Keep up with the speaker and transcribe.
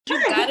You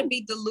gotta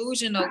be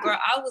delusional, girl.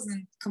 I was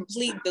in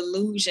complete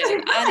delusion.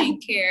 I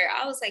didn't care.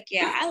 I was like,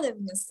 yeah, I live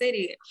in the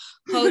city.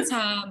 Whole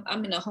time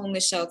I'm in a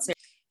homeless shelter.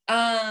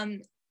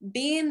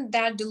 Being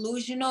that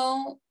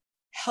delusional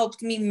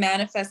helped me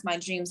manifest my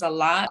dreams a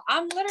lot.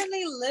 I'm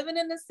literally living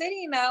in the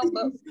city now,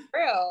 but for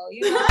real,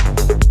 you know?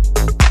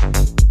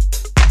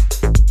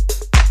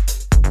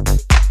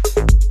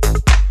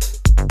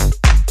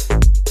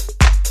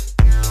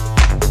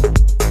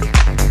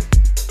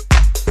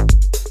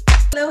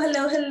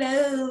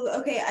 Hello.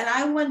 Okay, and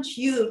I want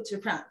you to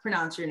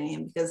pronounce your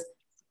name because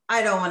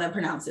I don't want to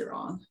pronounce it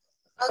wrong.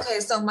 Okay,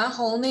 so my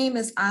whole name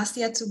is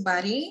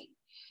Assi,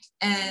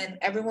 and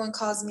everyone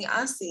calls me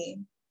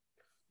Assi.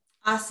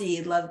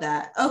 Assi, love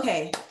that.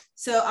 Okay,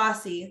 so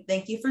Assi,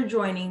 thank you for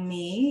joining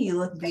me. You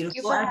look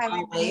beautiful as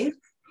always.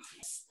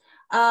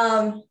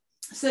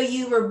 So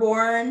you were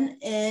born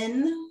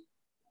in?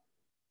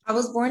 I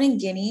was born in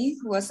Guinea,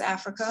 West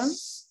Africa.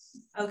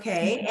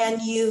 Okay,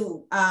 and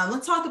you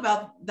let's talk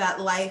about that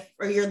life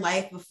or your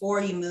life before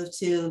you moved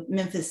to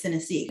Memphis,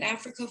 Tennessee. In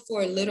Africa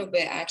for a little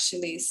bit,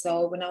 actually.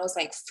 So when I was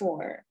like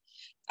 4,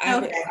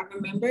 I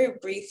remember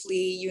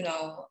briefly,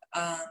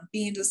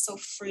 being just so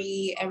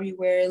free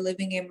everywhere,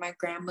 living in my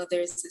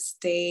grandmother's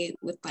estate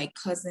with like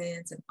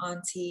cousins and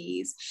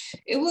aunties.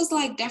 It was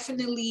like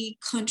definitely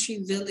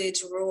country,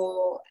 village,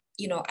 rural,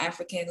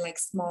 African, like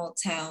small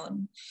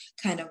town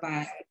kind of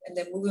vibe. And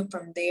then moving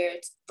from there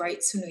right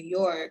to New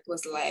York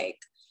was like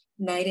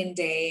night and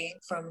day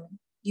from,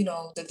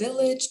 the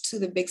village to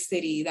the big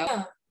city.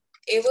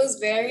 It was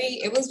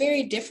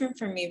very different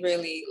for me,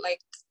 really. Like,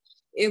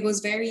 it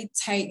was very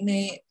tight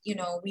knit.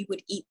 We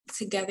would eat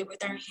together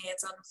with our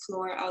hands on the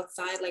floor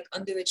outside, like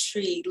under the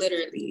tree,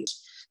 literally.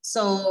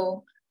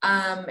 So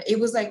it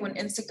was like when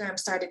Instagram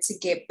started to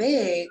get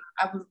big,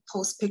 I would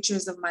post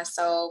pictures of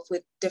myself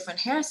with different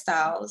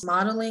hairstyles,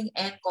 modeling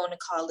and going to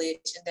college.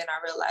 And then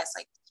I realized,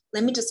 like,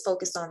 let me just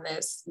focus on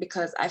this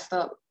because I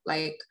felt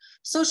like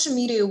social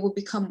media would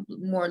become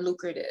more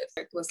lucrative.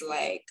 It was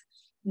like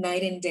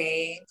night and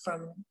day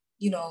from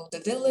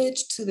the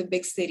village to the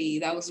big city.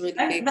 That was really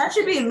big. That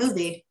should be a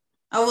movie.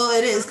 Oh, well,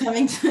 it is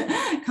coming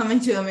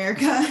to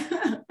America.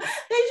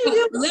 They should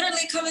do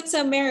literally coming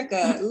to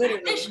America.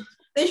 Literally.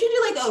 They should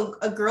do like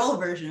a girl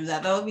version of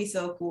that. That would be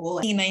so cool.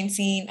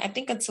 19, I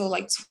think until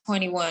like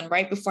 21,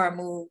 right before I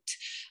moved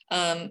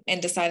and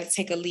decided to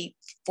take a leap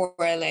for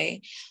LA.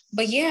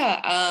 But yeah,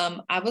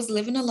 I was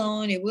living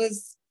alone. It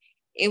was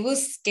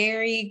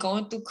scary,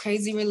 going through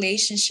crazy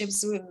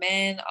relationships with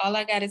men. All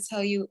I got to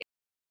tell you,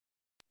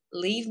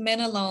 leave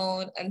men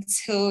alone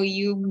until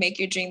you make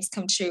your dreams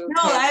come true.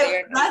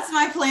 No, that's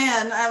my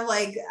plan.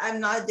 I'm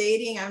not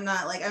dating. I'm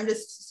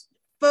just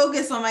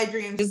focused on my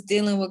dreams. Just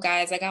dealing with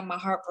guys. I got my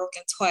heart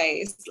broken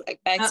twice, like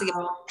back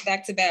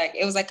to back.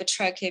 It was like a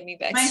truck hit me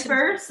back. My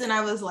first, and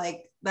I was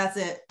like, that's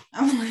it.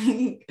 I'm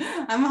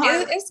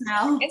heartless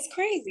now. It's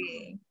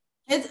crazy.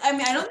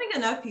 I don't think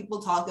enough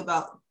people talk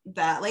about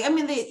that. Like, I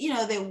mean,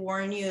 they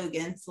warn you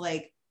against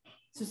like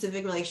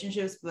specific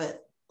relationships, but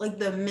like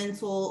the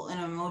mental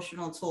and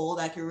emotional toll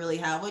that can really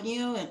have on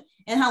you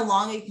and how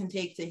long it can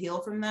take to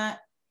heal from that.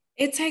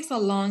 It takes a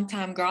long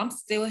time, girl. I'm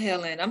still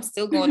healing. I'm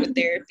still going to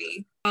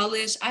therapy.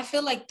 College, I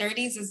feel like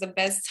 30s is the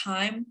best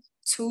time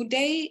to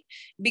date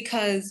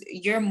because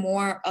you're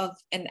more of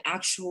an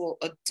actual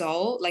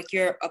adult, like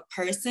you're a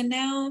person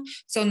now.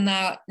 So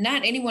now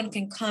not anyone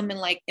can come and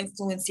like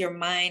influence your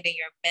mind and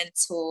your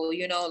mental,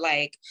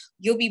 like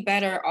you'll be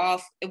better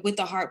off with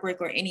a heartbreak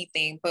or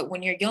anything. But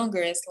when you're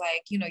younger, it's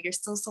like, you're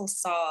still so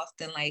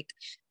soft and like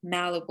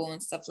malleable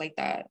and stuff like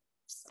that.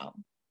 So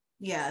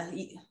yeah,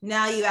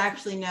 now you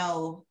actually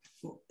know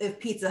if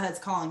Pizza Hut's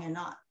calling or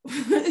not.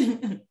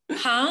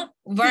 Huh?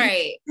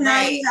 Right.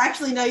 Now you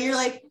actually know. You're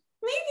like,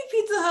 maybe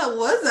Pizza Hut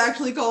was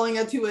actually calling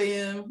at 2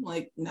 a.m.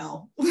 Like,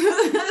 no.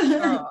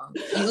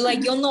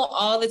 Like, you'll know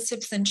all the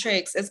tips and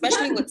tricks,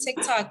 especially with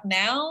TikTok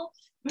now.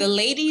 The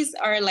ladies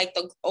are like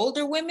the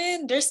older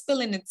women, they're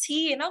spilling the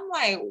tea. And I'm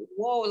like,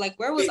 whoa, like,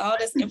 where was all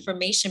this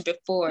information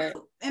before?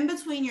 In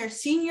between your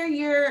senior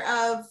year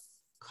of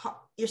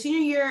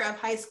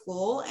high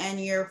school and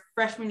your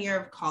freshman year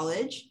of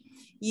college,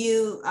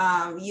 you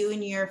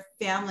and your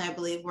family, I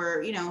believe,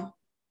 were,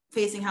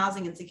 facing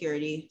housing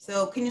insecurity.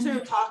 So can you sort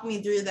of talk me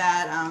through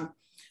that?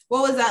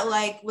 What was that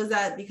like? Was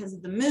that because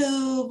of the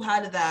move? How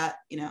did that,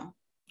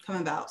 come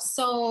about?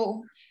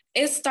 So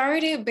it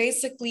started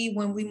basically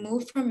when we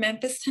moved from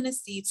Memphis,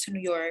 Tennessee to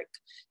New York.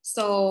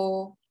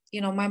 So,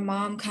 my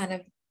mom kind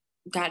of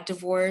got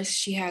divorced.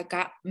 She had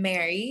got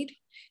married,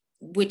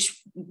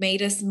 which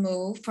made us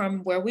move from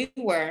where we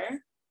were,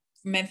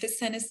 Memphis,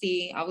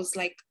 Tennessee. I was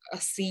like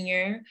a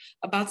senior,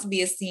 about to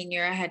be a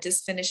senior. I had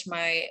just finished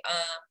my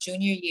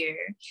junior year.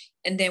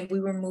 And then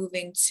we were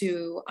moving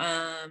to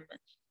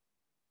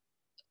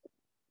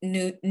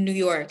New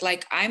York.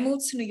 Like, I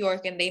moved to New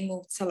York and they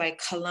moved to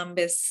like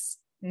Columbus,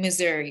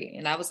 Missouri.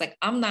 And I was like,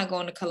 I'm not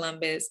going to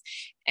Columbus.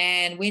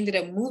 And we ended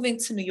up moving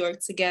to New York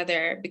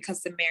together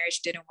because the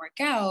marriage didn't work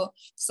out.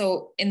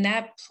 So in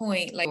that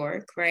point, like, New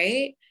York,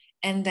 right?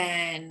 And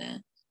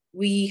then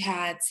we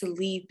had to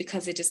leave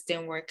because it just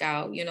didn't work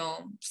out,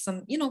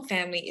 some,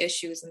 family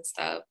issues and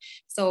stuff.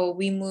 So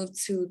we moved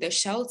to the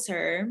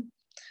shelter.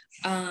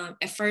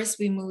 At first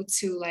we moved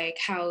to like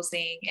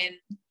housing, and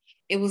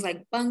it was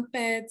like bunk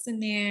beds in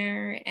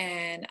there,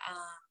 and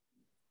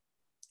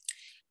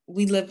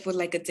we lived with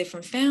like a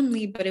different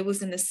family, but it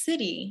was in the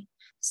city.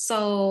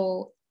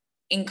 So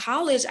in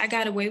college, I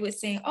got away with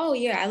saying, "Oh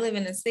yeah, I live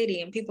in the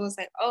city," and people was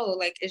like, "Oh,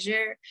 like is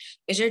your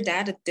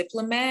dad a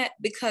diplomat?"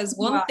 Because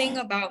one thing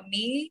about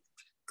me,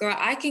 girl,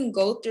 I can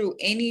go through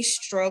any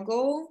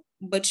struggle,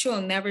 but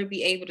you'll never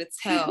be able to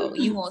tell.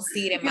 You won't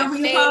see it in my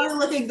You face. probably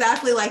look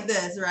exactly like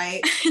this,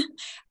 right?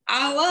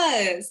 I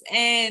was,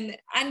 and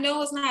I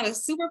know it's not a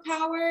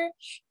superpower,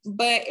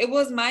 but it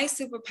was my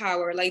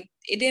superpower. Like,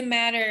 it didn't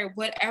matter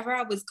whatever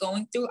I was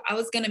going through, I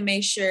was gonna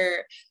make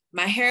sure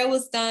my hair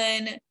was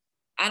done.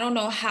 I don't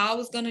know how I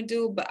was gonna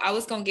do, but I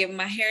was gonna get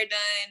my hair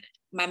done.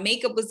 My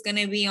makeup was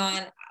gonna be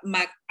on.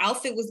 My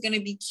outfit was gonna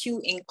be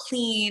cute and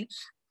clean.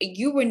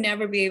 You would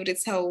never be able to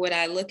tell what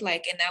I looked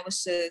like, and that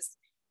was just,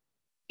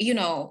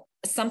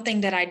 something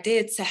that I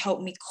did to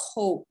help me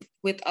cope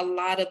with a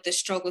lot of the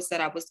struggles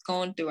that I was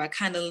going through. I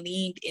kind of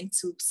leaned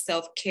into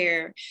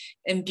self-care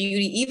and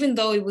beauty, even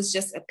though it was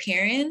just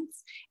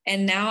appearance.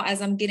 And now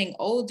as I'm getting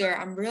older,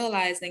 I'm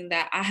realizing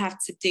that I have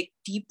to dig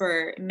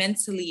deeper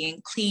mentally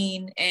and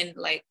clean and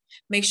like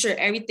make sure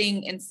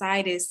everything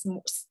inside is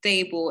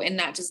stable and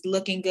not just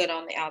looking good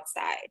on the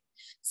outside.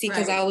 See,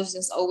 because I was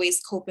just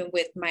always coping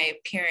with my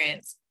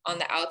appearance on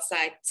the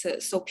outside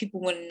so people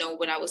wouldn't know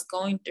what I was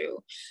going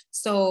through.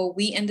 So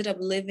we ended up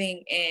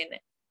living in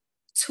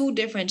 2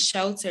 different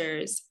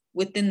shelters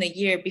within the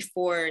year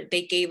before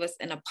they gave us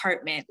an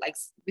apartment, like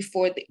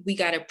before we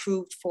got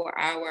approved for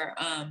our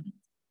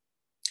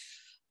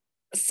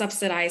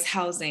subsidized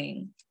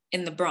housing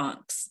in the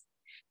Bronx.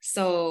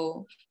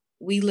 So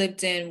we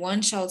lived in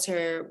one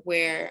shelter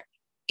where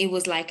it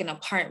was like an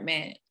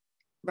apartment,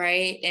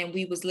 right? And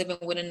we was living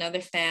with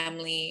another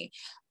family.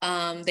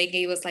 They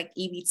gave us like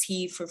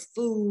EBT for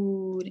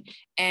food,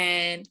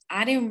 and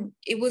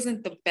it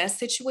wasn't the best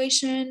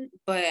situation,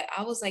 but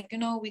I was like,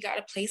 we got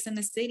a place in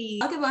the city.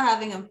 Talk about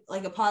having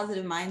a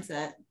positive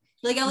mindset.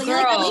 Like at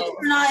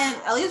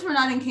least we're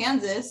not in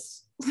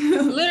Kansas.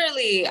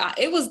 Literally,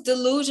 it was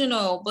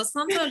delusional, but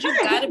sometimes you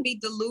gotta be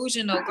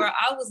delusional, girl.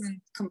 I was in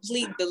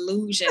complete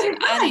delusion.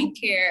 I didn't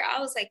care.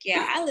 I was like,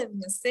 yeah, I live in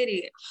the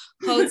city.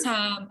 Whole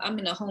time I'm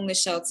in a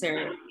homeless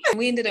shelter.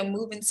 We ended up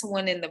moving to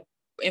one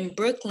in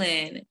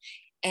Brooklyn,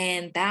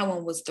 and that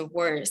one was the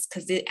worst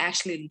because it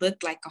actually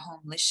looked like a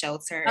homeless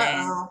shelter.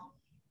 And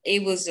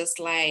it was just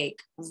like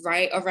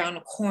right around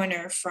the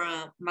corner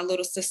from my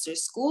little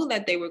sister's school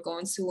that they were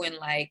going to, and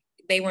like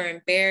they were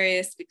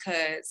embarrassed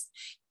because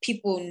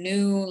people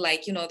knew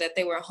like, that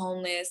they were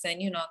homeless, and,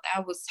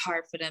 that was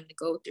hard for them to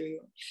go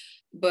through.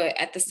 But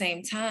at the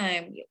same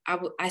time,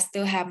 I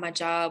still have my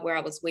job where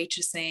I was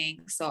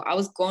waitressing. So I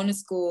was going to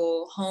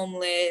school,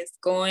 homeless,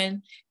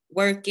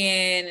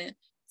 working,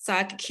 so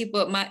I could keep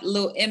up my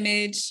little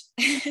image.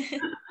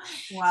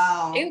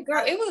 Wow.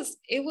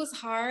 It was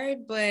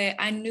hard, but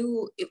I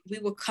knew we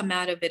would come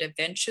out of it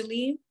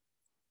eventually.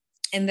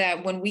 And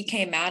that when we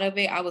came out of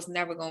it, I was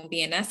never going to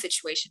be in that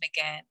situation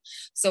again.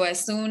 So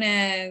as soon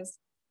as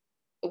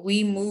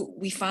we moved,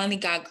 we finally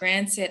got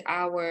granted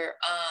our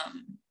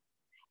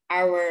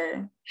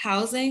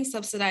housing,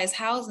 subsidized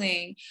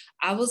housing.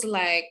 I was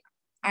like,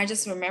 I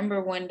just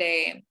remember one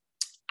day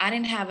I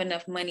didn't have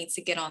enough money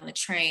to get on the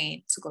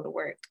train to go to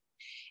work.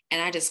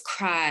 And I just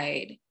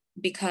cried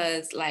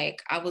because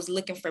like I was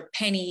looking for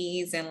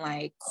pennies and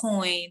like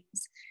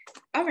coins.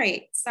 All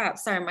right, stop.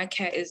 Sorry, my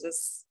cat is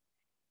just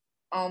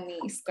on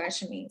me,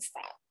 scratching me.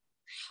 Stop.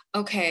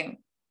 Okay.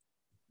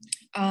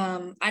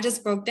 I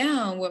just broke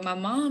down with my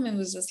mom and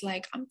was just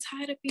like, I'm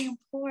tired of being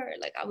poor.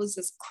 Like I was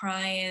just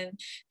crying.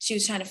 She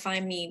was trying to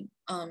find me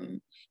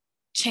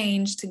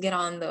change to get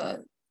on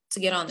the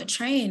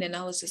train, and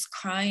I was just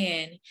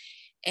crying.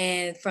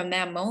 And from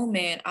that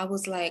moment, I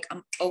was like,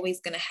 I'm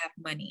always gonna have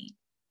money.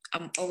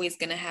 I'm always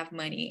gonna have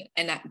money.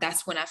 And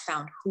that's when I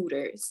found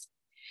Hooters.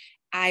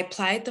 I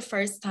applied the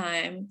first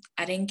time.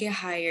 I didn't get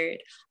hired.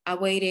 I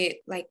waited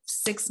like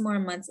 6 more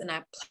months and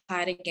I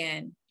applied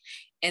again,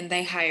 and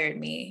they hired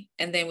me.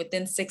 And then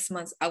within 6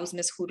 months, I was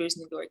Miss Hooters,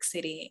 New York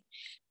City.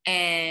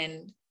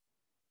 And,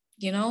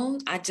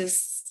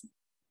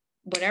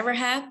 whatever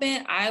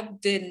happened, I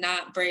did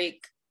not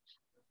break.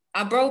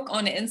 I broke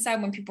on the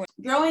inside when people.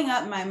 Growing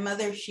up, my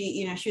mother,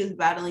 she was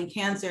battling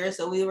cancer.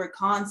 So we were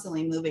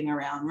constantly moving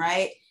around,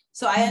 right?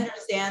 So I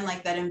understand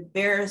like that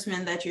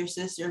embarrassment that your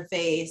sister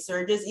faced,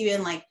 or just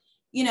even like,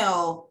 even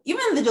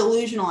the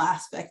delusional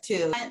aspect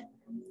too.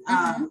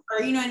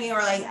 Or, you know what I mean? Or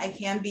like, I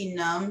can be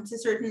numb to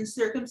certain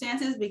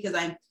circumstances because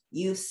I'm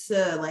used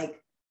to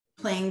like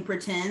playing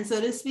pretend, so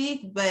to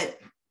speak. But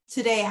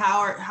today,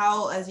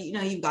 how, as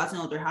you've gotten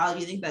older, how do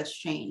you think that's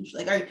changed?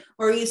 Like,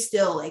 are you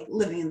still like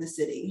living in the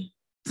city?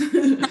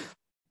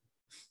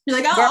 You're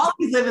like, I'll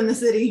always live in the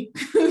city.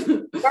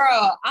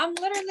 Girl, I'm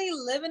literally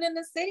living in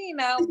the city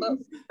now, but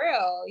for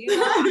real,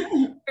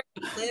 I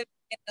live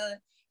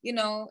in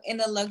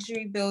a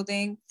luxury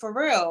building for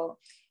real.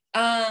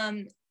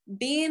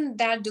 Being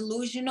that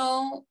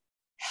delusional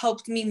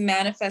helped me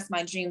manifest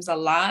my dreams a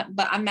lot,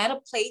 but I'm at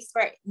a place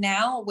right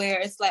now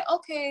where it's like,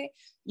 okay,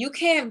 you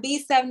can't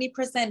be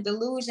 70%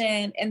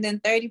 delusion and then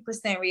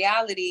 30%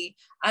 reality.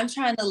 I'm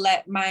trying to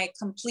let my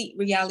complete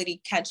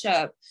reality catch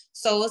up.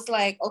 So it's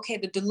like, okay,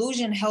 the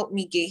delusion helped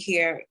me get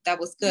here.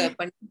 That was good.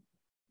 But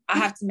I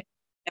have to make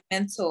my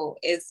mental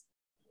is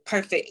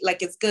perfect.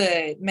 Like it's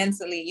good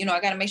mentally.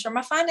 I got to make sure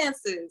my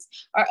finances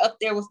are up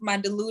there with my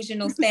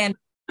delusional standards.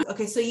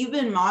 Okay. So you've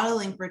been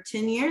modeling for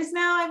 10 years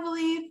now, I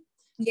believe.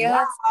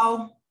 Yes.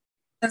 Wow.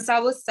 Since I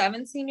was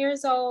 17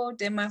 years old,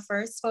 did my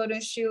first photo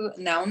shoot.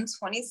 Now I'm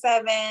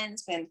 27.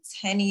 It's been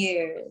 10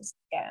 years.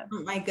 Yeah.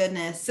 Oh my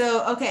goodness.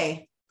 So,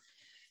 okay.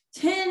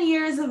 10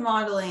 years of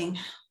modeling.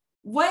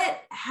 How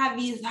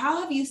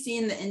have you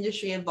seen the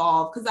industry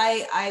evolve? Because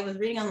I was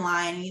reading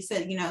online and you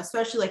said,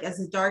 especially like as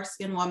a dark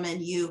skinned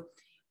woman,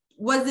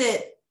 was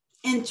it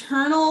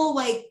internal,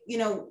 like,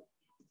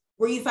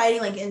 were you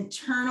fighting like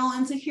internal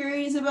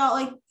insecurities about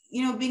like,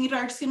 being a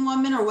dark skinned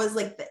woman, or was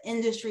like the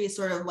industry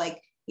sort of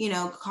like,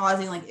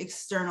 causing like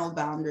external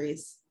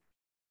boundaries?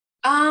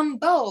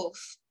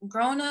 Both.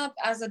 Grown up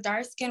as a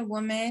dark-skinned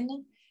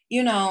woman,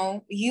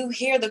 you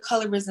hear the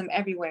colorism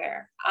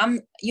everywhere.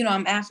 I'm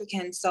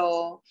African,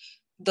 so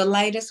the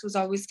lightest was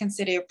always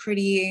considered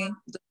pretty,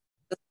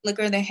 the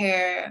slicker the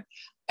hair,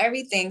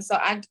 everything. So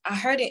I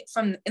heard it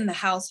from in the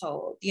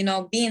household,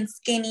 being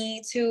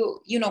skinny too,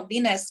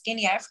 being a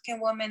skinny African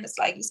woman, it's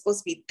like you're supposed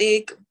to be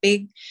thick,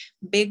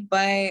 big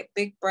butt,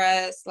 big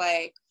breasts,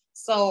 like,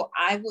 so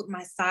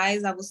my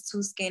size, I was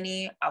too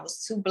skinny, I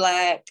was too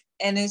black.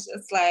 And it's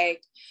just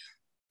like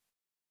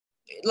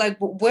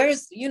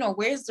where's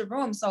the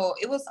room? So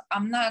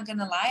I'm not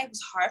gonna lie, it was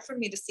hard for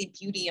me to see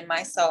beauty in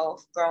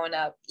myself growing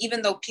up.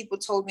 Even though people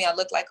told me I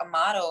looked like a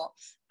model,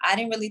 I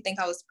didn't really think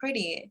I was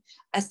pretty.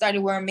 I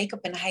started wearing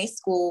makeup in high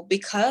school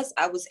because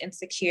I was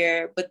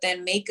insecure, but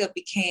then makeup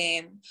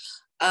became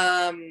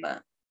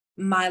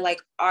my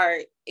like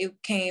art. It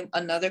became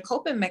another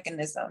coping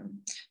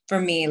mechanism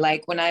for me.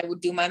 Like when I would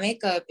do my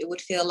makeup, it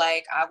would feel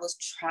like I was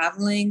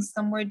traveling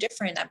somewhere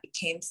different. I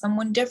became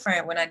someone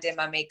different when I did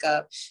my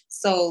makeup.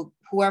 So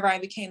whoever I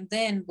became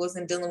then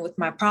wasn't dealing with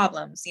my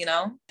problems,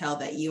 Tell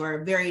that you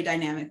are a very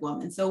dynamic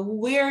woman. So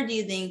where do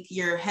you think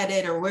you're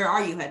headed, or where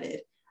are you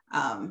headed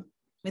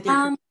with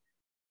your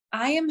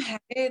I am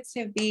headed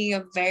to be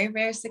a very,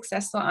 very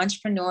successful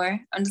entrepreneur.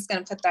 I'm just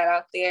going to put that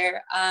out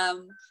there.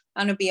 I'm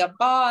going to be a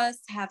boss,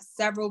 have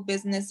several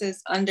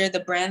businesses under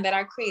the brand that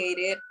I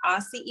created,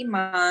 Assi,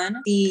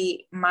 Iman.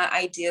 See my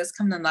ideas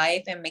come to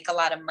life and make a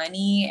lot of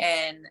money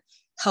and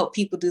help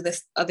people do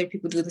this, other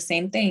people do the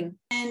same thing.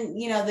 And,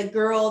 the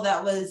girl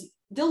that was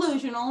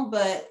delusional,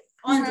 but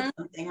onto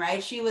something,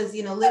 right? She was,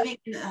 living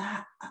in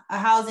a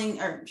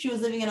housing, or she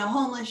was living in a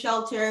homeless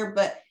shelter,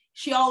 but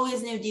she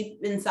always knew deep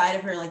inside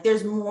of her, like,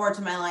 there's more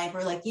to my life,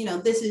 or like,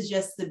 this is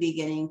just the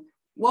beginning.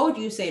 What would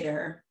you say to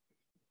her?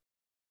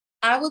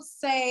 I would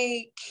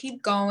say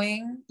keep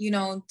going.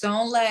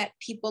 Don't let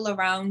people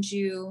around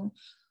you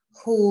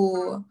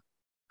who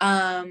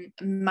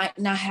might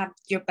not have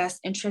your best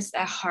interest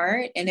at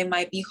heart, and it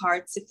might be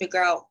hard to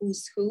figure out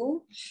who's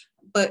who,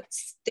 but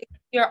stick to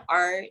your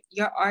art.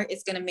 Your art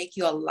is going to make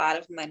you a lot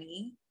of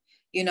money.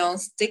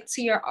 Stick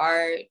to your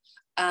art.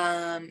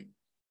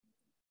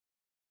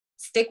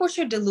 Stick with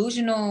your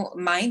delusional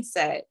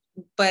mindset,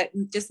 but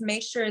just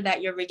make sure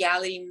that your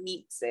reality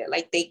meets it.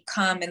 Like they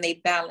come and they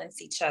balance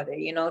each other.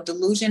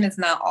 Delusion is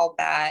not all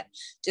bad.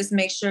 Just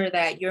make sure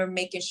that you're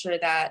making sure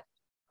that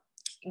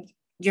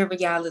your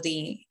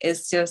reality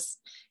is just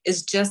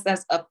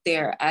as up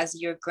there as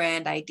your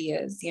grand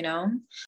ideas.